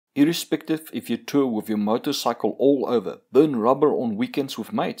Irrespective if you tour with your motorcycle all over, burn rubber on weekends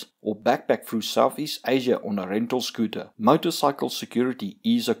with mates, or backpack through Southeast Asia on a rental scooter, motorcycle security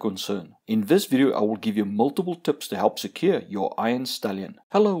is a concern. In this video I will give you multiple tips to help secure your iron stallion.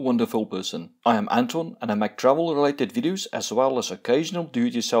 Hello wonderful person, I am Anton and I make travel related videos as well as occasional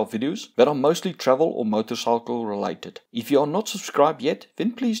do-it-yourself videos that are mostly travel or motorcycle related. If you are not subscribed yet,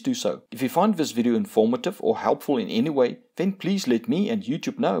 then please do so. If you find this video informative or helpful in any way, then please let me and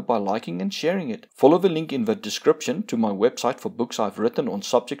YouTube know by liking and sharing it. Follow the link in the description to my website for books I've written on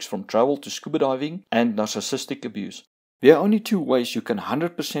subjects from travel to scuba diving and narcissistic abuse. There are only two ways you can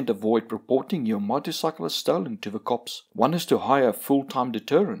 100% avoid reporting your motorcycle as stolen to the cops. One is to hire a full-time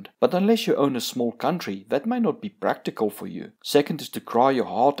deterrent, but unless you own a small country, that may not be practical for you. Second is to cry your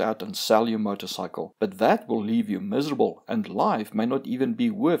heart out and sell your motorcycle, but that will leave you miserable and life may not even be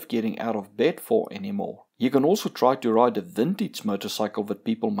worth getting out of bed for anymore. You can also try to ride a vintage motorcycle that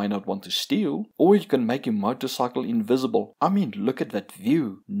people may not want to steal, or you can make your motorcycle invisible. I mean, look at that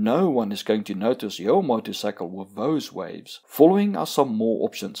view. No one is going to notice your motorcycle with those waves. Following are some more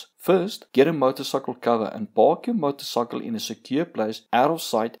options. First, get a motorcycle cover and park your motorcycle in a secure place out of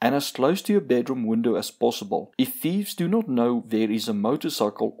sight and as close to your bedroom window as possible. If thieves do not know there is a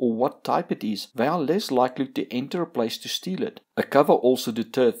motorcycle or what type it is, they are less likely to enter a place to steal it. A cover also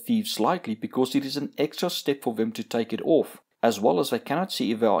deters thieves slightly because it is an extra step for them to take it off, as well as they cannot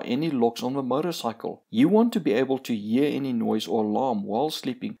see if there are any locks on the motorcycle. You want to be able to hear any noise or alarm while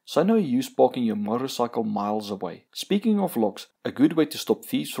sleeping, so no use parking your motorcycle miles away. Speaking of locks, a good way to stop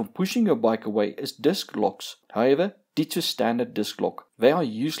thieves from pushing your bike away is disc locks. However, ditch a standard disc lock. They are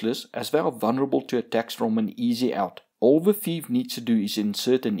useless as they are vulnerable to attacks from an easy out. All the thief needs to do is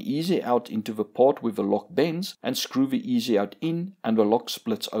insert an easy out into the part where the lock bends and screw the easy out in and the lock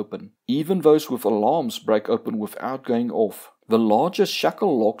splits open. Even those with alarms break open without going off. The larger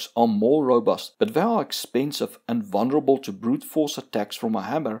shackle locks are more robust, but they are expensive and vulnerable to brute force attacks from a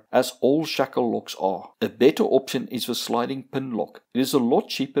hammer, as all shackle locks are. A better option is the sliding pin lock. It is a lot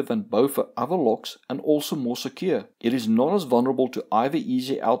cheaper than both the other locks and also more secure. It is not as vulnerable to either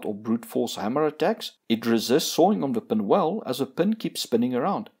easy out or brute force hammer attacks. It resists sawing on the pin well as the pin keeps spinning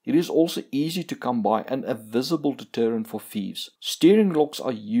around. It is also easy to come by and a visible deterrent for thieves. Steering locks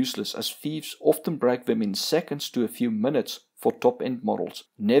are useless as thieves often break them in seconds to a few minutes for top-end models.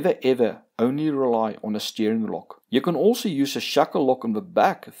 Never ever only rely on a steering lock. You can also use a shackle lock on the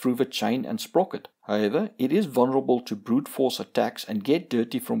back through the chain and sprocket. However, it is vulnerable to brute force attacks and get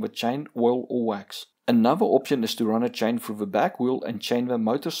dirty from the chain oil or wax. Another option is to run a chain through the back wheel and chain the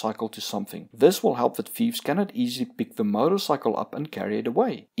motorcycle to something. This will help that thieves cannot easily pick the motorcycle up and carry it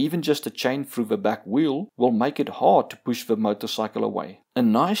away. Even just a chain through the back wheel will make it hard to push the motorcycle away. A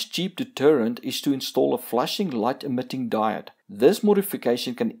nice cheap deterrent is to install a flashing light emitting diode. This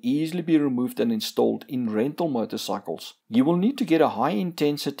modification can easily be removed and installed in rental motorcycles. You will need to get a high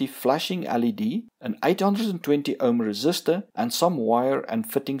intensity flashing LED, an 820 ohm resistor and some wire and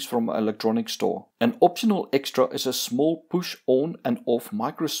fittings from an electronics store. An optional extra is a small push on and off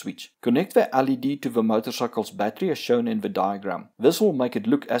micro switch. Connect the LED to the motorcycle's battery as shown in the diagram. This will make it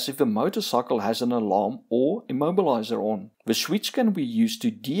look as if the motorcycle has an alarm or immobilizer on. The switch can be used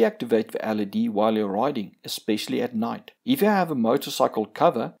to deactivate the LED while you're riding, especially at night. If you have a motorcycle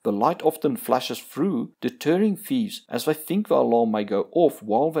cover, the light often flashes through, deterring thieves as they think the alarm may go off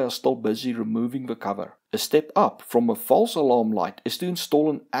while they are still busy removing the cover. A step up from a false alarm light is to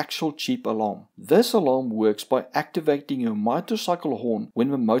install an actual cheap alarm. This alarm works by activating your motorcycle horn when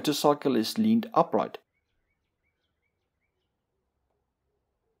the motorcycle is leaned upright.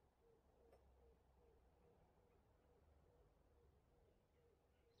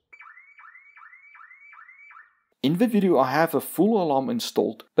 In the video I have a full alarm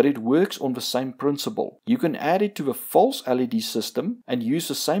installed, but it works on the same principle. You can add it to the false LED system and use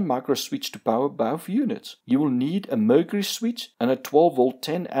the same micro switch to power both units. You will need a mercury switch and a 12 volt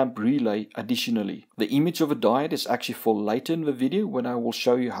 10 amp relay additionally. The image of a diode is actually for later in the video when I will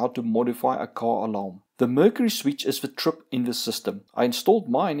show you how to modify a car alarm. The mercury switch is the trip in the system. I installed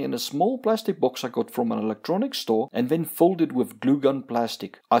mine in a small plastic box I got from an electronics store and then filled it with glue gun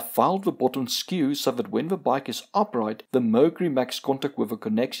plastic. I filed the bottom skew so that when the bike is upright, the mercury makes contact with the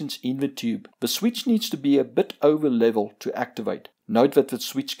connections in the tube. The switch needs to be a bit over level to activate. Note that the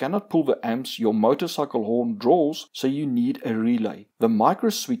switch cannot pull the amps your motorcycle horn draws, so you need a relay. The micro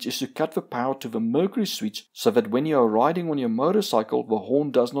switch is to cut the power to the mercury switch so that when you are riding on your motorcycle, the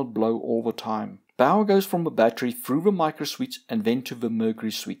horn does not blow all the time. Power goes from the battery through the micro switch and then to the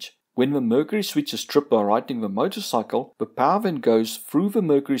mercury switch. When the mercury switch is tripped by riding the motorcycle, the power then goes through the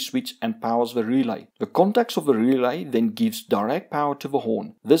mercury switch and powers the relay. The contacts of the relay then gives direct power to the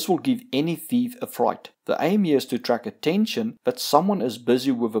horn. This will give any thief a fright. The aim here is to attract attention that someone is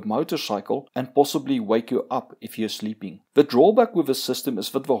busy with a motorcycle and possibly wake you up if you're sleeping. The drawback with the system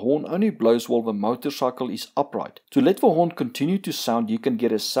is that the horn only blows while the motorcycle is upright. To let the horn continue to sound, you can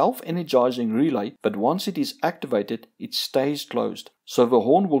get a self-energizing relay, but once it is activated, it stays closed. So the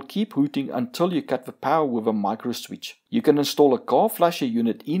horn will keep hooting until you cut the power with a micro switch. You can install a car flasher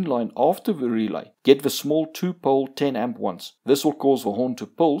unit inline after the relay. Get the small 2-pole 10 amp ones. This will cause the horn to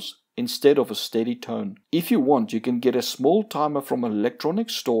pulse instead of a steady tone. If you want, you can get a small timer from an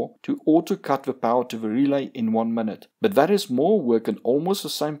electronics store to auto cut the power to the relay in 1 minute. But that is more work and almost the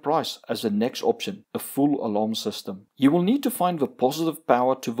same price as the next option, a full alarm system. You will need to find the positive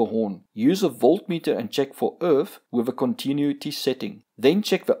power to the horn. Use a voltmeter and check for earth with a continuity setting. Then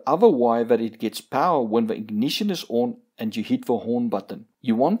check the other wire that it gets power when the ignition is on and you hit the horn button.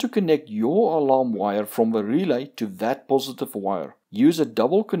 You want to connect your alarm wire from the relay to that positive wire. Use a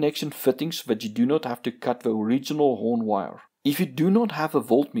double connection fitting so that you do not have to cut the original horn wire. If you do not have a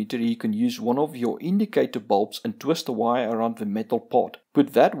voltmeter, you can use one of your indicator bulbs and twist the wire around the metal part.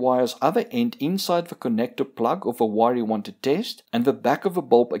 Put that wire's other end inside the connector plug of the wire you want to test and the back of the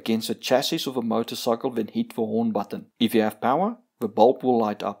bulb against the chassis of a motorcycle, then hit the horn button. If you have power, the bulb will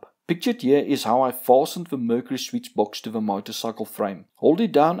light up. Pictured here is how I fastened the mercury switch box to the motorcycle frame. Hold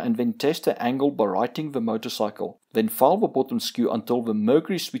it down and then test the angle by righting the motorcycle. Then file the bottom screw until the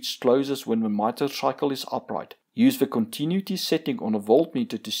mercury switch closes when the motorcycle is upright. Use the continuity setting on a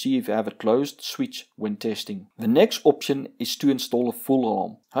voltmeter to see if you have a closed switch when testing. The next option is to install a full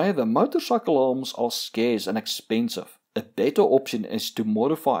alarm. However, motorcycle alarms are scarce and expensive. A better option is to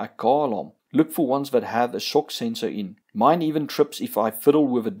modify a car alarm. Look for ones that have a shock sensor in. Mine even trips if I fiddle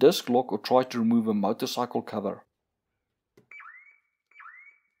with a disc lock or try to remove a motorcycle cover.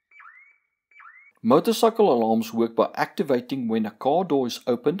 Motorcycle alarms work by activating when a car door is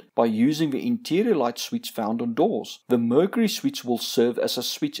opened by using the interior light switch found on doors. The mercury switch will serve as a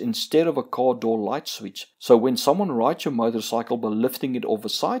switch instead of a car door light switch. So when someone rides your motorcycle by lifting it off a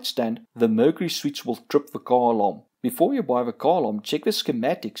side stand, the mercury switch will trip the car alarm. Before you buy the car alarm, check the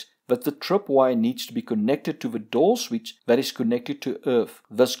schematics that the trip wire needs to be connected to the door switch that is connected to earth.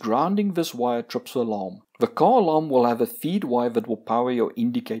 Thus grounding this wire trips the alarm. The car alarm will have a feed wire that will power your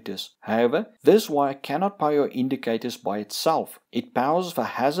indicators. However, this wire cannot power your indicators by itself. It powers the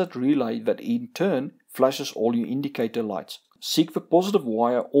hazard relay that in turn flashes all your indicator lights. Seek the positive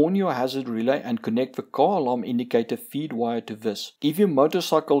wire on your hazard relay and connect the car alarm indicator feed wire to this. If your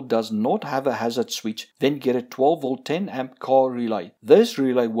motorcycle does not have a hazard switch, then get a 12 volt 10 amp car relay. This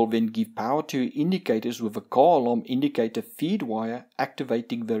relay will then give power to your indicators with a car alarm indicator feed wire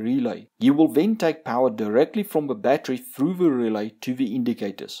activating the relay. You will then take power directly from the battery through the relay to the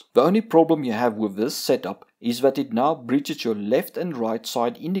indicators. The only problem you have with this setup is that it now bridges your left and right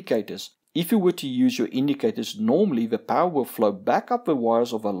side indicators. If you were to use your indicators normally, the power will flow back up the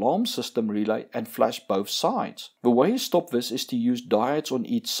wires of alarm system relay and flash both sides. The way you stop this is to use diodes on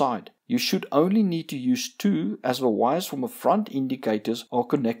each side. You should only need to use 2 as the wires from the front indicators are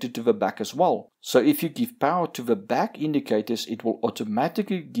connected to the back as well. So if you give power to the back indicators, it will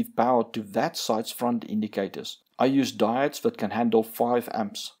automatically give power to that side's front indicators. I use diodes that can handle 5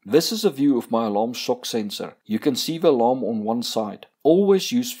 amps. This is a view of my alarm shock sensor. You can see the alarm on one side.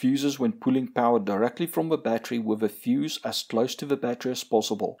 Always use fuses when pulling power directly from the battery with a fuse as close to the battery as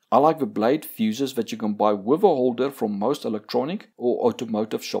possible. I like the blade fuses that you can buy with a holder from most electronic or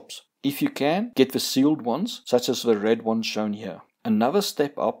automotive shops. If you can, get the sealed ones, such as the red one shown here. Another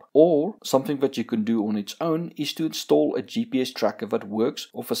step up, or something that you can do on its own, is to install a GPS tracker that works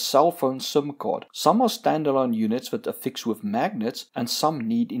off a cell phone SIM card. Some are standalone units that are fixed with magnets and some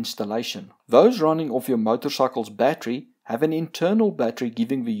need installation. Those running off your motorcycle's battery have an internal battery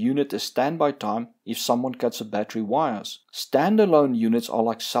giving the unit a standby time if someone cuts the battery wires. Standalone units are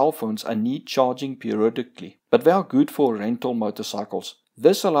like cell phones and need charging periodically, but they are good for rental motorcycles.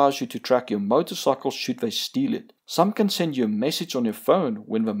 This allows you to track your motorcycle should they steal it. Some can send you a message on your phone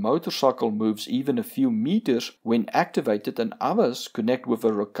when the motorcycle moves even a few meters when activated, and others connect with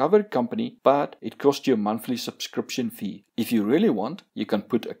a recovery company, but it costs you a monthly subscription fee. If you really want, you can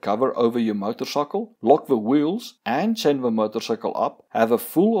put a cover over your motorcycle, lock the wheels and chain the motorcycle up, have a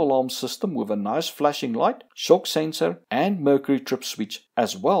full alarm system with a nice flashing light, shock sensor and mercury trip switch,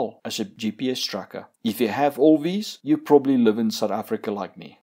 as well as a GPS tracker. If you have all these, you probably live in South Africa like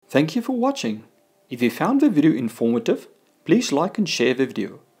me. Thank you for watching. If you found the video informative, please like and share the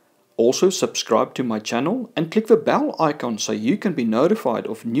video. Also subscribe to my channel and click the bell icon so you can be notified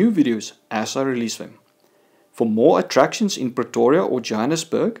of new videos as I release them. For more attractions in Pretoria or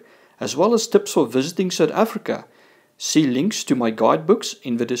Johannesburg, as well as tips for visiting South Africa, see links to my guidebooks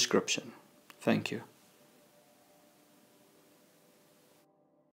in the description. Thank you.